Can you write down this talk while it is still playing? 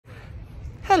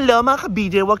Hello mga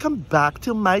ka-BJ, welcome back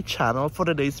to my channel. For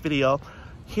today's video,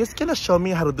 he's gonna show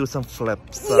me how to do some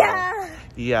flips. So,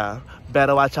 yeah,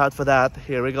 better watch out for that.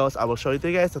 Here we go. I will show you to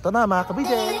you guys. Ito na mga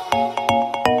ka-BJ.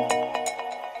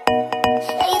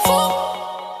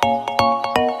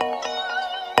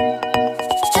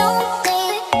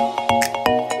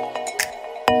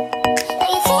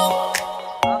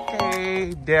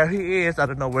 Okay, there he is.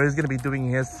 I don't know where he's gonna be doing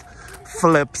his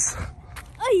flips.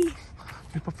 Ay!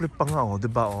 May pa-flip pa nga, oh,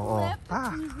 diba? Oh, oh.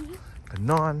 Ah,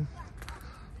 ganon.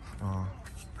 Oh,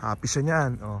 happy siya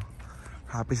niyan. Oh,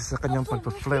 happy siya sa kanyang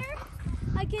pagpa-flip.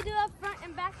 I can do a front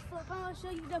and back flip. I'm gonna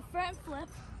show you the front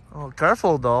flip. Oh,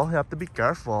 careful though. You have to be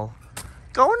careful.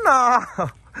 Ikaw na!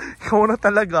 Ikaw na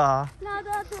talaga. Now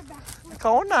the back flip.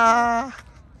 Ikaw na!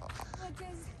 Which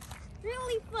is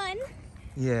really fun.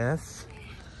 Yes.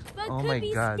 But Oh could my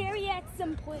be God. scary at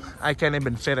some point. I can't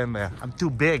even fit in there. I'm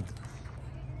too big.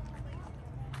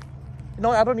 No,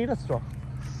 I don't need a straw.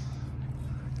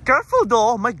 Careful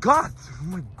though. Oh my God.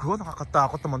 Oh my God.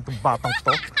 Nakakatakot naman tong batang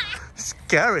to.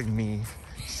 Scaring me.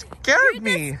 Scared You're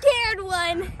me. the scared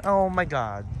one. Oh my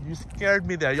God. You scared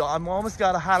me there. Yo, I'm almost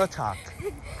got a heart attack.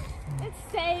 It's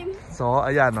same. So,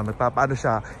 ayan. Oh, nagpapaano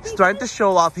siya. He's trying to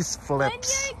show off his When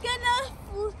flips. you're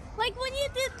gonna, like when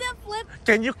you did the flip.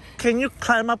 Can you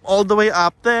climb up all the way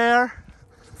up there?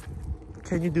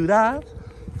 Can you do that?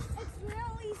 It's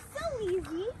really so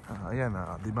easy. Ayan,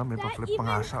 di ba may That pa-flip pa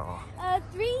nga siya, oh. A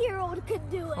 3-year-old could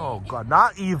do it. Oh God,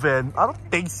 not even. I don't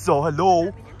think so.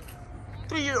 Hello?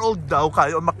 3-year-old daw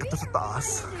kayo umakit sa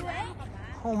taas. Do it.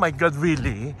 Oh my God,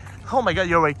 really? Oh my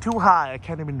God, you're way too high. I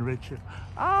can't even reach it.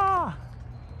 Ah!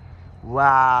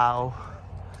 Wow.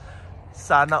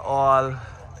 Sana all.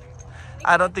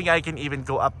 I don't think I can even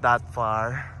go up that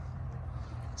far.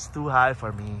 It's too high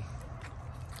for me.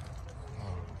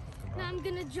 Now I'm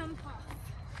gonna jump off.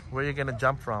 Where are you gonna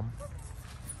jump from?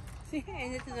 A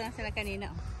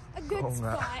good Oh,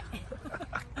 nga. spot.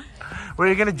 Where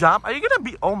are you gonna jump? Are you gonna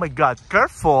be? Oh my God,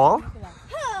 careful!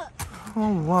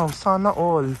 Oh wow, sana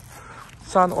all.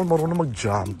 Sana all marunong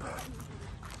mag-jump.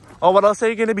 Oh, what else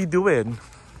are you gonna be doing?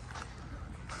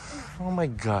 Oh my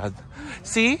God.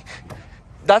 See?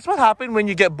 That's what happened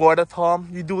when you get bored at home.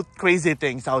 You do crazy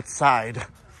things outside.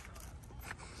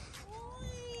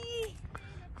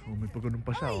 Oh, may pagano'n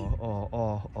pa siya. Oh,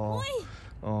 oh, oh.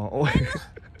 Oh, oh.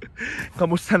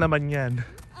 Kamusta naman yan?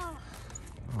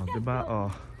 Oh, diba?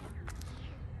 Oh.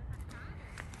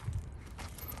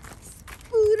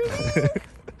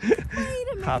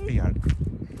 Happy yan.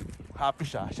 Happy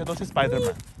siya. Siya daw si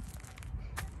Spider-Man.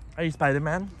 Are you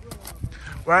Spider-Man?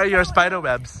 Where are your spider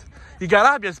webs? You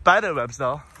gotta have your spider webs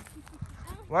though.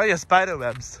 Where are your spider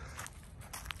webs?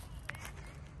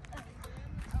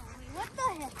 What the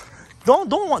heck?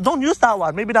 Don't use that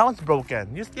one. Maybe that one's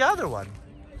broken. Use the other one.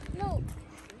 No.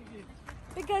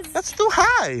 Because That's too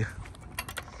high.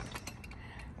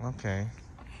 Okay.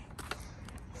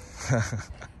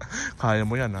 Kaya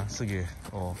mo yan, ha? Sige.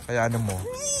 Oh, kayaan mo.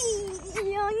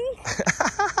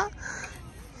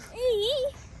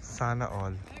 Sana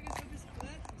all.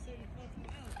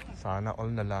 Sana all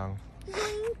na lang.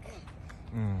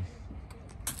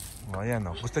 Oh, ayan,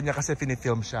 oh. Gusto niya kasi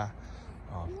pinifilm siya.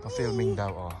 Oh, pa-filming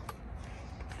daw, oh.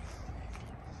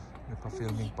 May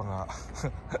pa-filming pa nga.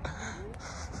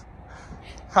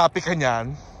 Happy ka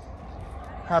niyan?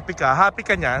 Happy ka? Happy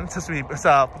ka niyan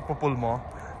sa pagpupul mo?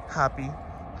 Happy?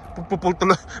 Pagpupul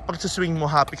tuloy, pag sa swing mo,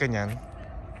 happy ka niyan?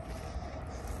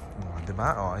 Oh,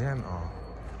 diba? Oh, ayan, oh.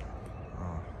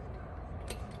 Oh.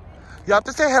 You have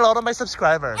to say hello to my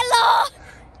subscribers. hello.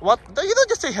 What? You don't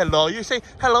just say hello. You say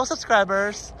hello,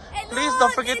 subscribers. Please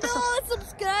don't forget to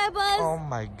subscribers. Oh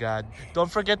my God! Don't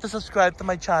forget to subscribe to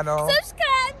my channel.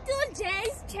 Subscribe to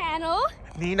Jay's channel.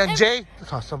 Ninang Jay,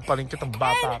 sasampalin kitang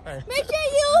bata ka eh. Make sure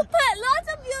you put lots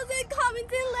of views and comments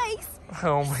and likes.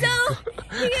 Oh my So God.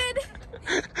 he can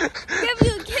give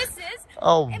you kisses.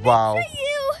 Oh And wow. make sure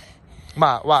you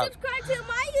What? subscribe to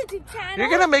my YouTube channel.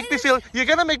 You're gonna make me feel. You're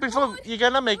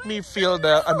gonna make me feel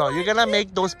the. No, you're gonna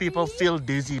make those people feel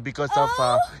dizzy because of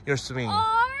your swing.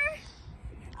 Oh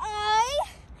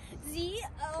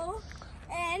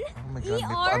my God,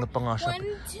 may pa, ano pa nga siya.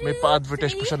 May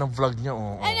pa-advertise pa siya ng vlog niya.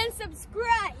 Oh, oh. And then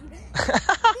subscribe.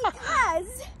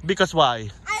 Because why?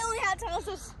 I only have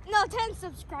 10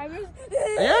 subscribers.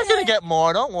 You're gonna get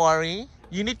more, don't worry.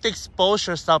 You need to expose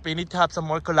yourself. You need to have some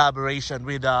more collaboration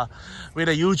with a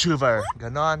YouTuber.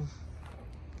 Ganon.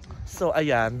 So,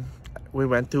 ayan. We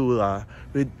went to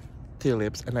with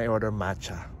Philips and I ordered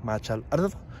matcha.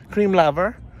 Ano to? Cream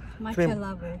lover? Matcha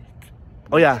lover.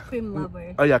 Oh yeah. Cream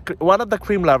lover. Oh yeah. One of the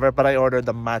cream lover, but I ordered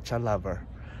the matcha lover.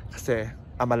 Kasi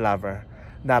I'm a lover,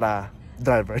 not a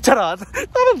driver. Charot!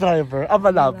 Not a driver. I'm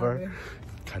a lover.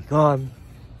 Ganon.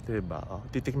 Diba? Oh,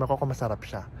 titikman ko kung masarap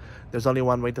siya. There's only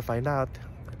one way to find out.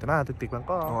 Ito na, titikman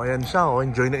ko. Oh, ayan siya. Oh.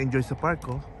 Enjoy na enjoy sa park.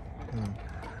 Oh.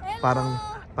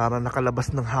 Parang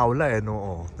nakalabas ng hawla eh. No?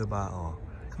 Oh, diba? Oh.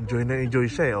 Enjoy na enjoy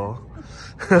siya eh. Oh.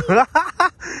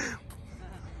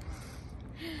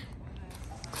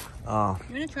 Oh.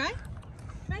 You wanna try?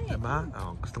 Try it. Diba?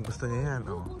 Oh, gustong-gusto niya yan.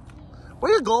 Oh.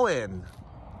 Where you going?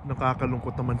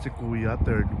 Nakakalungkot naman si Kuya,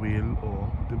 third wheel. Oh,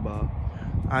 diba?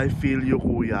 I feel you,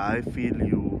 Kuya. I feel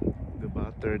you.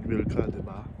 Diba? Third wheel ka,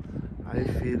 diba? I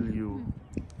feel you.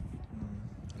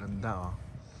 Ganda, oh.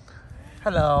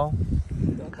 Hello.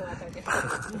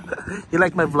 You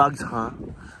like my vlogs, huh?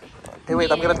 Hey, wait,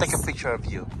 I'm gonna take a picture of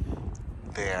you.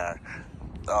 There.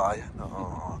 Oh, yeah.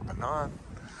 Oh, ganon.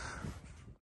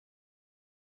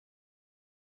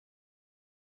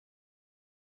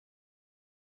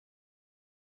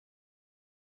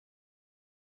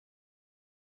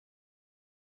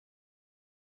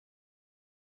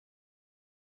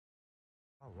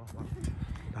 Wow.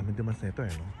 Daming demands na ito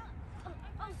eh, no?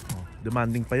 Oh,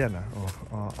 demanding pa yan, ah.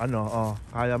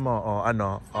 Kaya mo,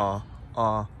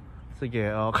 sige,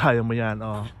 kaya mo yan,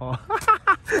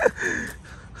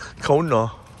 Ikaw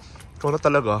na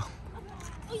talaga.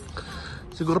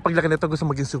 Siguro paglaki nito gusto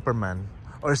maging Superman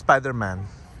or Spider-Man.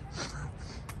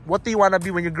 What do you wanna be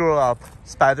when you grow up?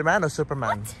 Spider-Man or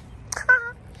Superman?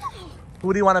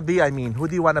 Who do you wanna be, Who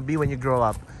do you wanna be when you grow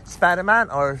up? Spider-Man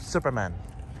or Superman?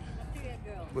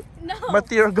 No.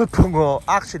 Material girl po ngo.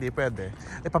 Actually, pwede.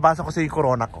 Ipapasa ko sa yung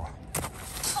corona ko.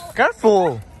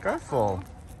 Careful!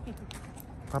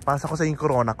 Papasa ko sa yung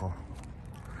corona ko.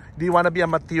 Do you wanna be a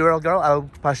material girl? I'll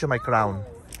pass you my crown.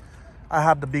 I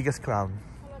have the biggest crown.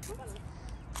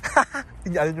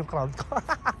 Hindi niya alam yung crown ko.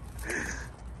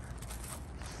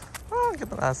 Ang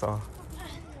kitang aso.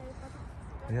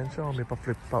 Ayan siya, may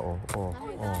pa-flip pa,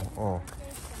 oh.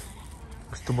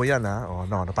 Gusto mo yan, ha? Oh,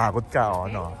 no, napagod ka,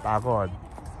 pagod.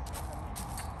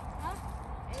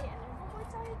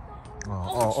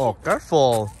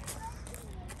 Careful.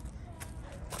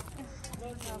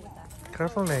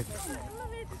 Careful, Nick.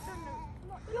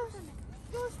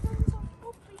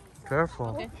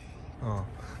 Careful. Okay. Oh.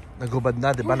 Nagubad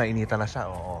na, di ba? Nainitan na siya.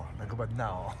 Oo, nagubad na,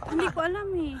 oh. Hindi ko alam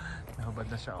eh. Nagubad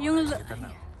na siya, Yung nainitan na.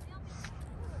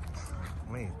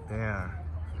 Wait, there.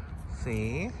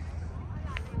 See?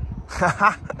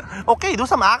 Okay, do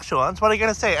some actions. What are you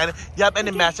gonna say? And you have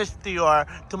any message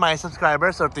to my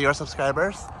subscribers or to your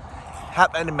subscribers?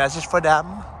 Have any message for them?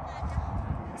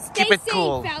 Stay Keep it safe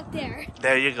cool. out there.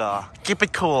 There you go. Keep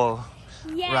it cool.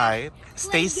 Yeah. Right?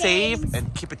 Stay safe games. and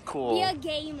keep it cool. Be a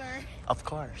gamer. Of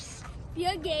course. Be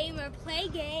a gamer. Play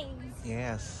games.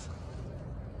 Yes.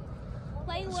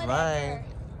 Play That's whatever. right.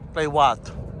 Play what?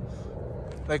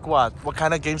 Like what? What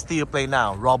kind of games do you play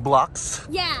now? Roblox?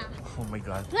 Yeah. Oh my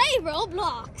god. Play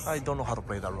Roblox. I don't know how to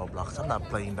play that Roblox. I'm not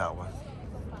playing that one.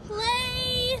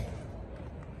 Play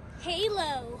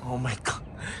Halo. Oh my god.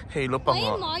 Halo pa Play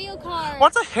nga. Mario Kart.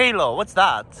 What's a Halo? What's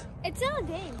that? It's a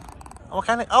game. What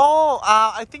kind of... Oh,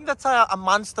 I think that's a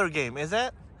monster game, is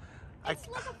it? It's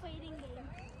like a fighting game.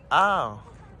 Oh.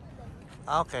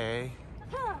 Okay.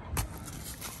 Huh.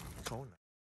 Cool.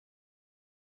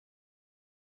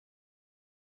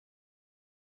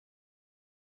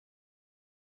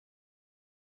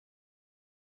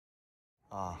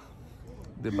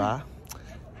 Diba?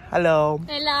 Hello.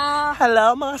 Hello. Hello,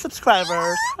 mga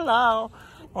subscribers. Hello.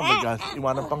 Oh my gosh,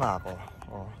 iwanan pa nga ako.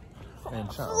 Oh. Ayan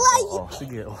siya.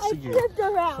 Sige. Flipped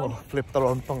around. Flipped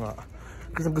around pa nga.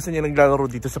 Kasi gusto niya naglalaro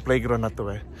dito sa playground na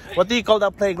to eh. What do you call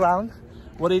that playground?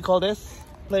 What do you call this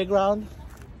playground?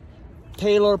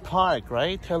 Taylor Park,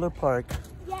 right? Taylor Park.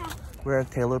 Yeah. We're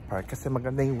at Taylor Park kasi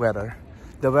maganda yung weather.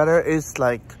 The weather is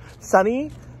like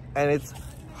sunny and it's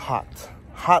hot.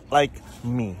 Hot like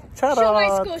me. Ta-da! Show my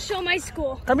school. Show my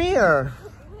school. Come here.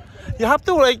 You have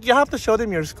to show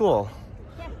them your school.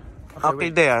 Yeah.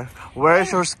 Okay, there. Where is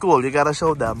your school? You gotta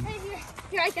show them.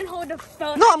 Here, I can hold the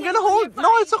phone. No, I'm gonna hold. No,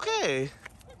 it's okay.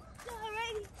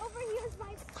 Right over here is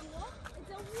my school. It's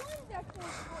a wonderful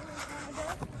school.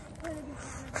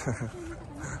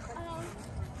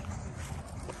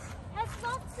 Has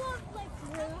lots of like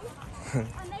room.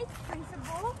 A nice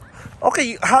principal.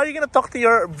 Okay, how are you gonna talk to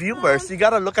your viewers? You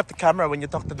gotta look at the camera when you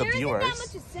talk to the There viewers. isn't that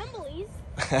much assemblies.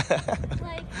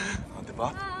 Like, Oh, diba?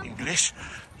 English.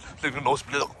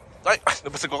 Nag-nosebleed ako. Ay,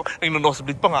 nabasag ako.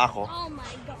 Nag-nosebleed pa nga ako. oh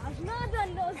my gosh, not a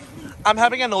nosebleed. I'm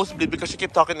having a nosebleed because you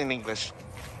keep talking in English.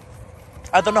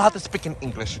 I don't know how to speak in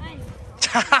English.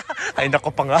 Ay,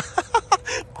 nako pa nga.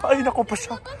 Ay, nako pa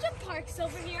siya. There's a bunch of parks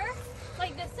over here.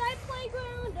 Like the side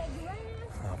playground, the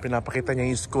grass. pinapakita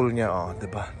niya yung school niya. Oh,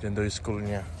 diba? Diyan daw yung school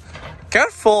niya.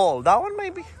 Careful! That one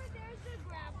maybe. There's a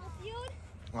gravel field.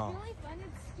 Oh. Really fun.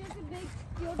 It's just a big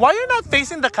field. Why you're not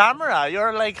facing the camera?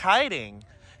 You're like hiding.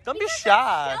 Don't be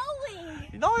shy.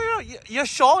 Showing. No, you're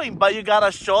showing, but you gotta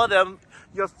show them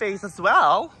your face as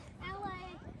well. And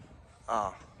like,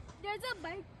 Oh. there's a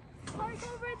bike park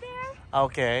over there.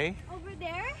 Okay. Over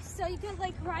there, so you can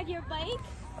like ride your bike.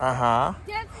 Uh-huh.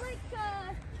 There's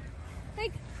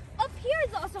like up here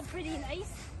is also pretty nice.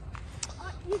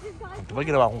 You just got Diba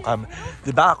ginawa akong camera?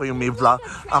 Diba ako yung may vlog?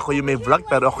 Ako yung may vlog,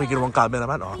 pero ako yung ginawang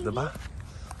cameraman. Oh, diba? a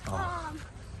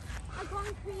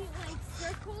concrete like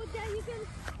circle that you can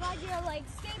ride your like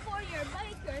skateboard, your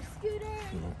bike, your scooter,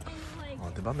 and like. Oh,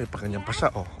 diba? May paganyan pa siya.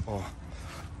 Oh, oh.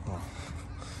 Oh.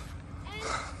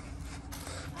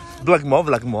 Vlog mo?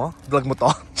 Vlog mo? Vlog mo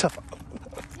to? There's like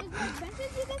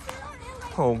benches you can sit on, and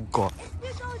like Oh, God.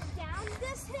 you go down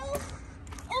this hill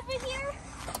over here.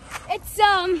 It's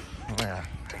Yeah.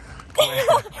 there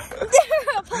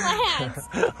are plants.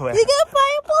 Well, You can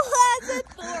find plants and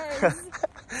thorns.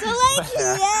 So like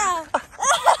yeah.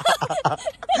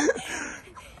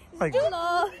 like,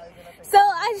 So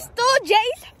I stole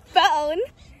Jay's phone.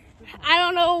 I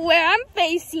don't know where I'm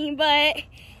facing, but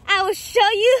I will show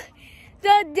you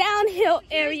the downhill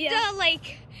area. The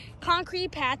like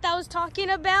concrete path I was talking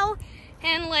about,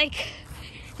 and like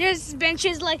there's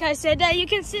benches like I said that you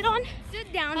can sit on. The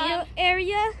downhill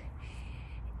area,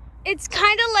 it's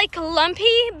kind of like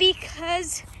lumpy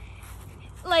because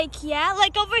like yeah,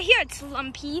 like over here it's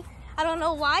lumpy. I don't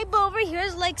know why, but over here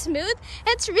is like smooth.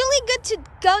 It's really good to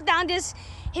go down this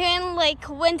here in like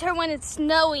winter when it's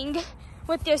snowing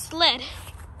with your sled.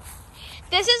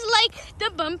 This is like the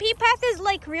bumpy path is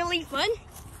like really fun,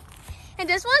 and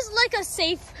this one's like a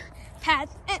safe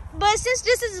path. But since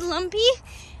this is lumpy,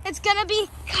 it's gonna be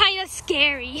kind of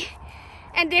scary,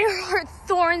 and there are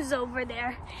thorns over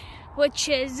there, which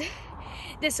is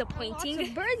disappointing. Lots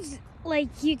of birds,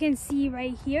 like you can see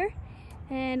right here,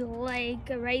 and like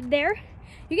right there.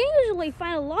 You can usually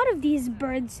find a lot of these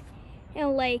birds,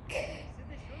 and like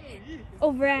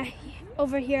over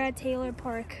here at Taylor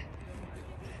Park.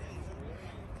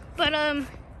 But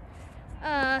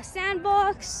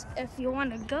sandbox, if you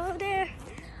want to go there.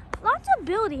 Lots of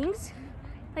buildings,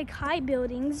 like high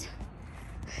buildings.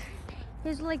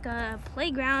 There's like a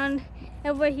playground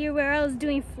over here where I was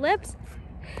doing flips.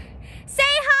 Say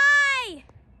hi!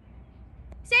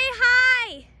 Say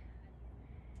hi!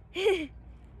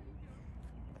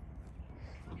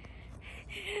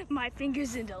 My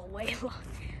fingers in the way.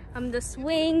 The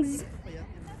swings.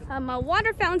 A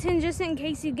water fountain just in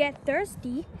case you get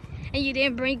thirsty and you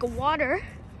didn't bring water.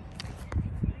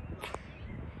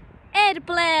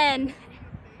 Airplane.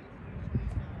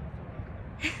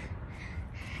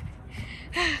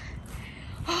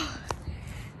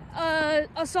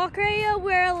 A soccer area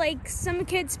where like some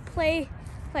kids play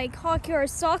like hockey or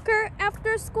soccer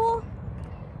after school.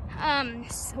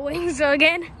 Swings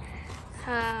again.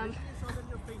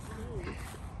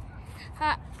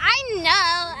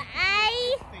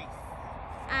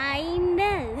 I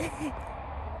know.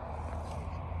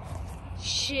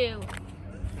 Shoot.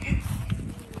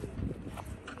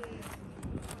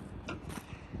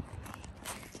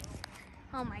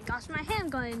 Oh my gosh, my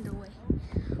hand got in the way.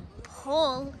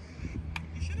 Pull.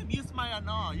 you should have used my,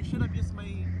 you should have used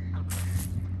my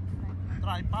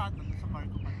tripod.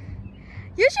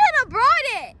 You should have brought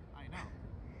it. I know.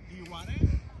 Do you want it?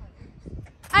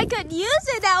 I could use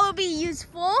it. That would be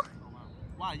useful. Oh, wow.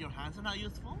 Why? Your hands are not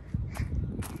useful?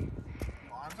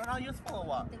 Arms are not useful or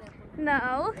what?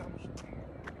 No.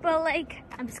 But like,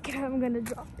 I'm scared I'm gonna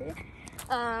drop it.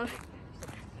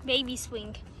 Baby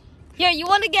swing. Here, you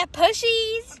want to get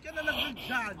pushies?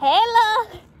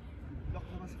 Hello.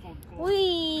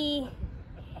 Wee.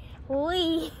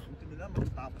 Wee.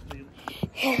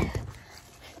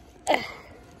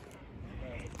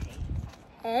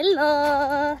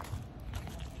 Hello.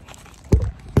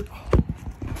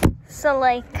 So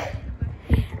like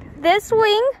this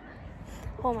wing,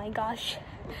 oh my gosh,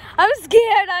 I'm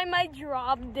scared I might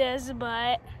drop this,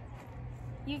 but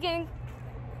you can,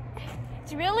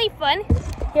 it's really fun.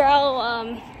 Here,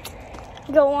 I'll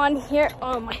go on here.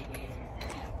 Oh my.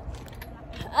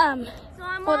 So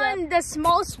I'm on the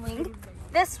small swing.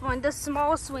 This one, the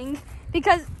small swing,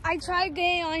 because I tried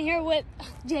getting on here with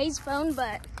Jay's phone,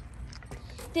 but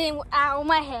didn't out of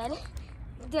my head.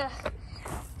 The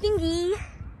thingy,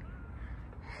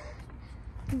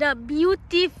 the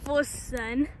beautiful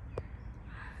sun.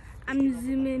 I'm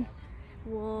zooming.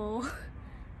 Whoa,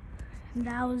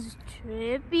 that was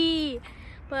trippy,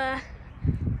 but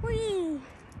we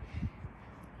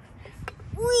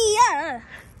yeah.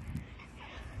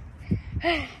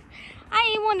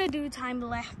 I want to do time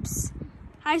lapse.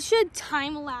 I should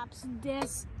time lapse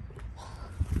this.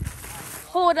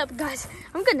 Hold up, guys.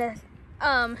 I'm gonna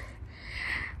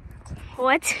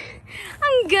what?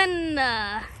 I'm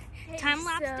gonna time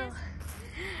lapse this.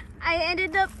 I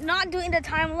ended up not doing the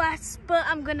time lapse, but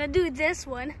I'm gonna do this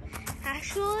one.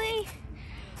 Actually,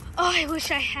 oh, I wish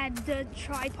I had the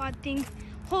tripod thing.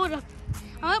 Hold up.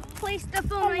 I'm gonna place the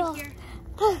phone right here.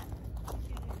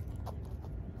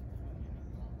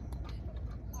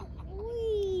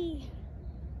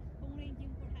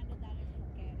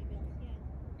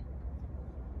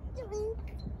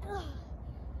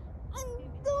 I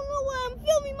don't know why I'm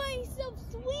filming myself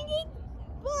swinging,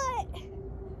 but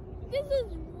this is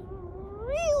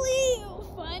really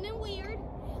fun and weird.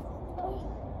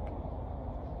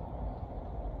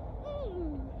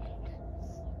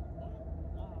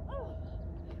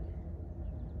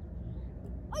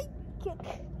 I kick.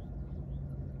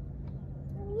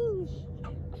 Whoosh.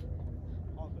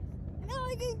 Now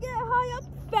I can get high up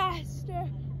faster.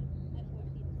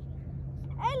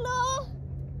 Hello.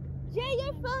 Jay,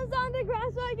 your phone's on the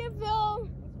ground so I can film.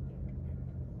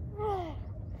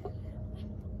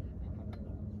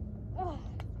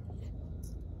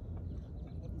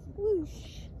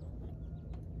 Whoosh.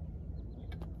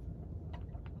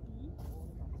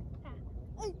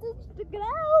 I touched the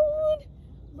ground.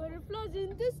 Butterflies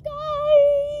in the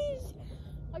skies.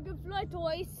 I can fly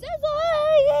twice as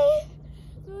high.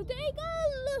 So take a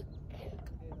look.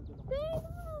 Take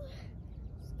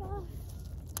a look.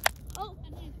 Oh,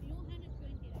 and then you had a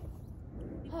 20.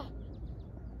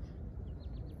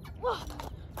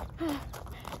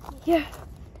 Here,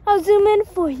 I'll zoom in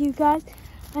for you guys.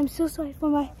 I'm so sorry for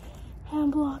my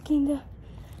hand blocking the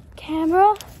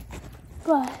camera,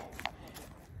 but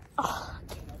oh,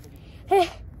 hey,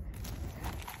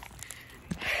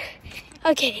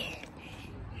 okay,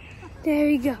 there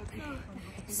we go.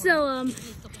 So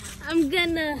I'm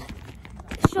gonna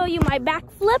show you my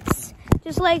backflips,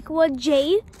 just like what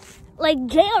Jay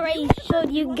already showed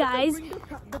you guys.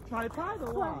 The tripod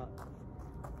or what?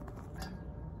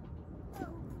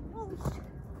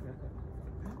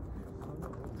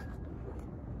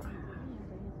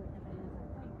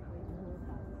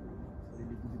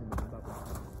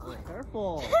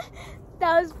 Careful.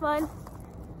 That was fun.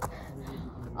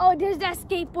 Oh, there's that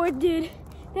skateboard dude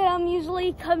that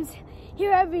usually comes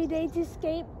here every day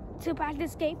to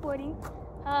practice skateboarding.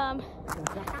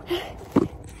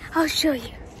 I'll show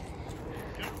you.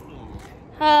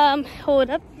 Hold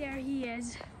up. There he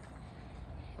is.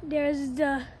 There's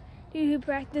the dude who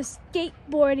practice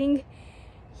skateboarding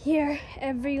here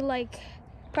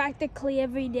practically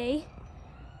every day.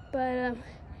 But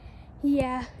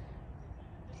yeah.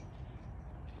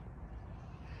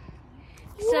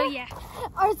 So yeah,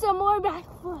 or some more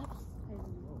backflips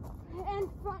and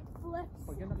front flips.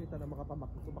 Pag yan nakita na mga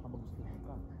pamangkin ko, baka magustuhan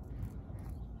ka.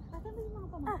 Asan ba yung mga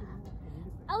pamangkin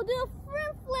mo? I'll do a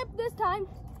front flip this time.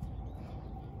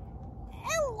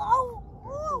 Hello.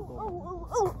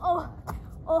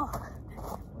 Oh.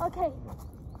 Okay.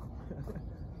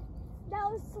 That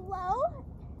was slow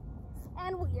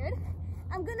and weird.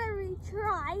 I'm gonna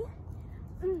retry.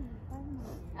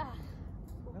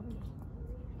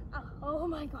 Oh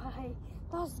my god,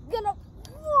 that was gonna.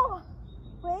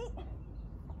 Wait,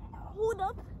 hold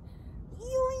up.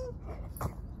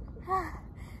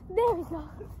 There we go.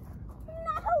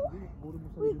 Now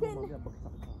we can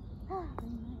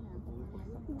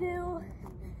do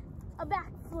a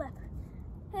backflip.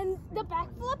 And the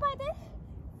backflip I did,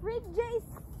 Rick J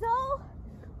so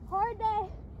hard that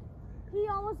he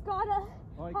almost got a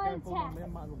heart attack.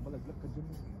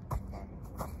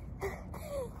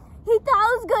 He thought I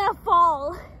was gonna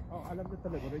fall. Oh, alam niya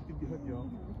talaga, naintindihan niyo.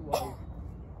 Wow.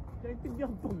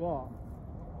 Naintindihan ko nga.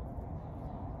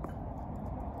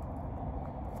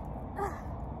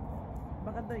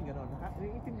 Maganda yung gano'n.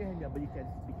 Naintindihan niya, but you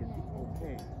can't speak and it's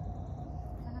okay.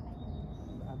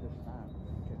 Understand.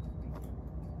 You can't speak.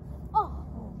 Oh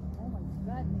my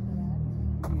God, Nicolas.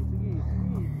 Sige.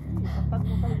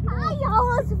 Saktan mo tayo doon. I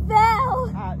almost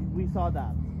fell. We saw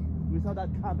that. We saw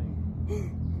that coming.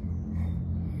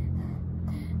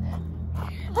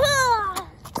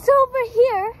 So over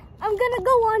here, I'm gonna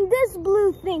go on this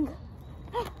blue thing.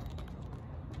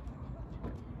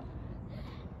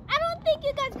 I don't think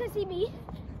you guys can see me.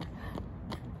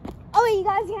 Oh, you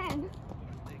guys can.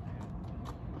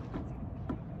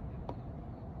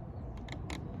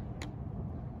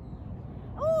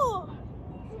 Ooh.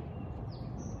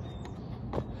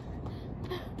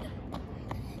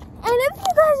 And if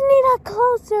you guys need a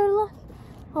closer look,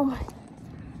 oh my.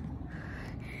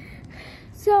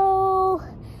 So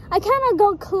I kind of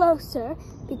go closer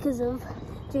because of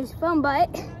Jay's phone, but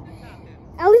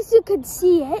at least you could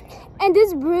see it. And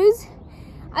this bruise,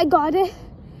 I got it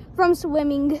from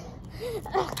swimming.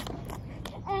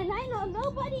 And I know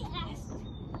nobody asked,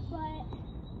 but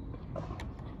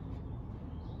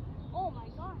oh my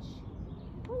gosh.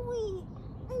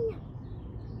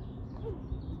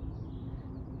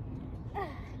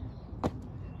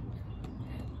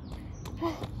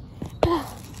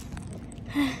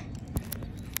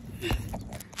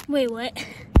 Wait, what?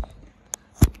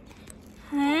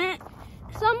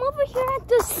 So I'm over here at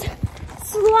this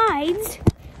slides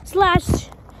slash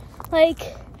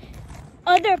like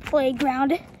other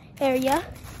playground area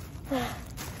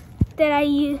that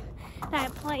I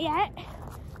play at.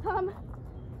 I'm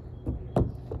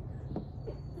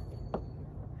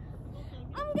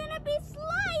gonna be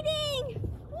sliding.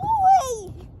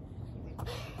 Whee!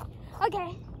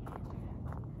 Okay.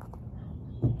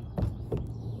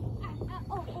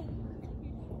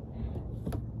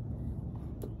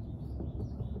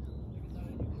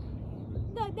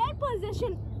 That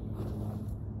position.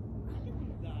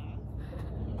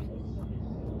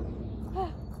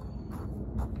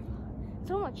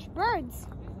 So much birds,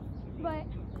 but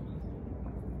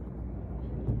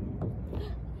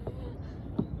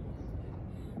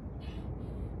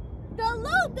the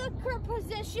low ducker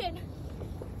position.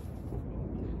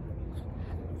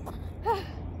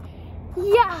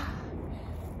 Yeah.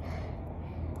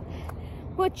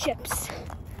 Wood chips.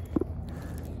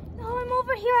 Now I'm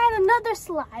over here at another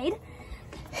slide.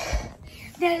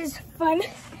 That is fun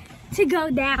to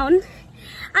go down.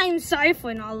 I'm sorry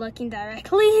for not looking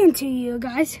directly into you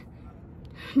guys,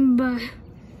 but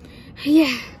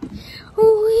yeah.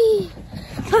 Whee.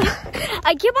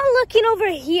 I keep on looking over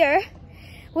here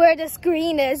where the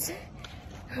screen is,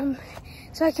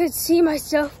 so I could see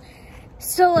myself.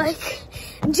 So like,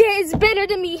 Jay is better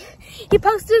than me. He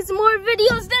posts more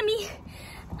videos than me.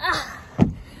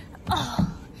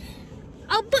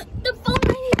 I'll put the phone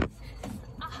right here.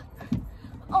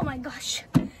 Oh my gosh.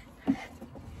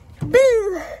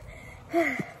 Boo!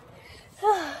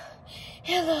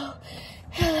 Hello.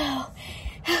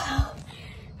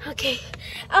 Okay,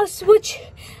 I'll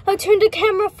turn the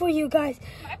camera for you guys.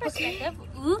 My perspective.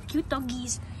 Okay. Ooh, cute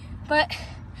doggies. But,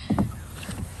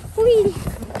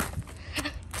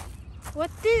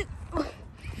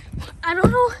 I don't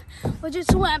know what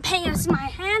just went past my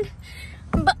hand,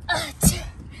 but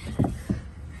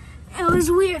it was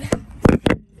weird.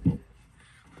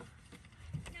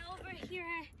 Now over here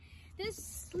at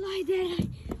this slide that I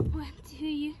went to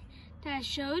you, that I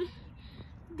showed,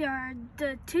 there are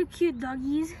the two cute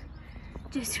doggies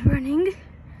just running.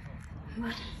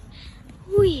 But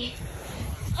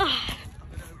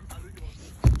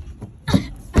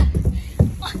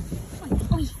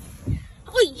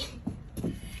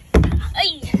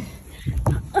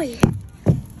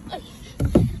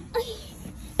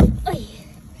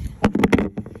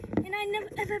and I never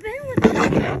ever been with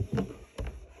them.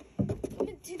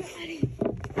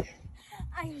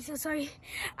 I am so sorry.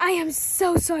 I am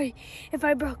so sorry if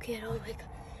I broke it. Oh my god,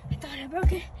 I thought I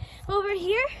broke it. Over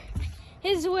here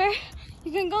is where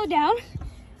you can go down,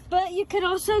 but you could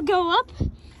also go up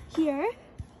here.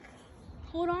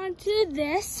 Hold on to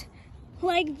this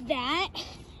like that.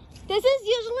 This is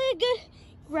usually a good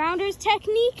grounders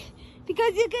technique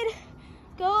because you could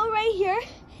go right here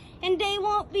and they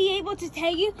won't be able to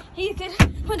tag you. And you could,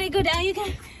 when they go down, you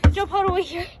can jump all the way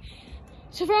here.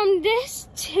 So from this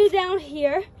to down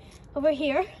here, over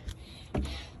here,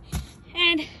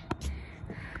 and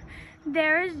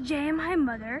there is Jay, my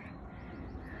mother.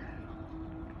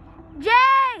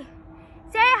 Jay,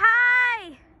 say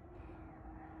hi.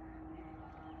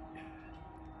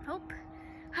 Nope.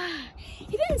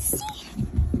 You didn't see.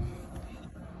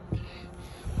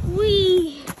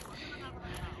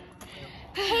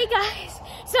 Hey guys,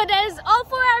 so that is all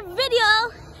for our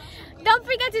video. Don't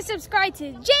forget to subscribe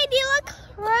to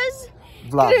NICOLAS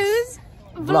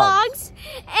vlogs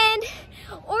and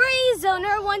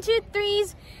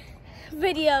Orizoner123's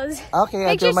videos. Okay,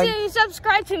 make sure to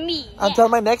subscribe to me. Until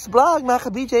my next vlog, mga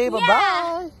ka-BJ.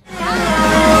 Bye-bye. Bye.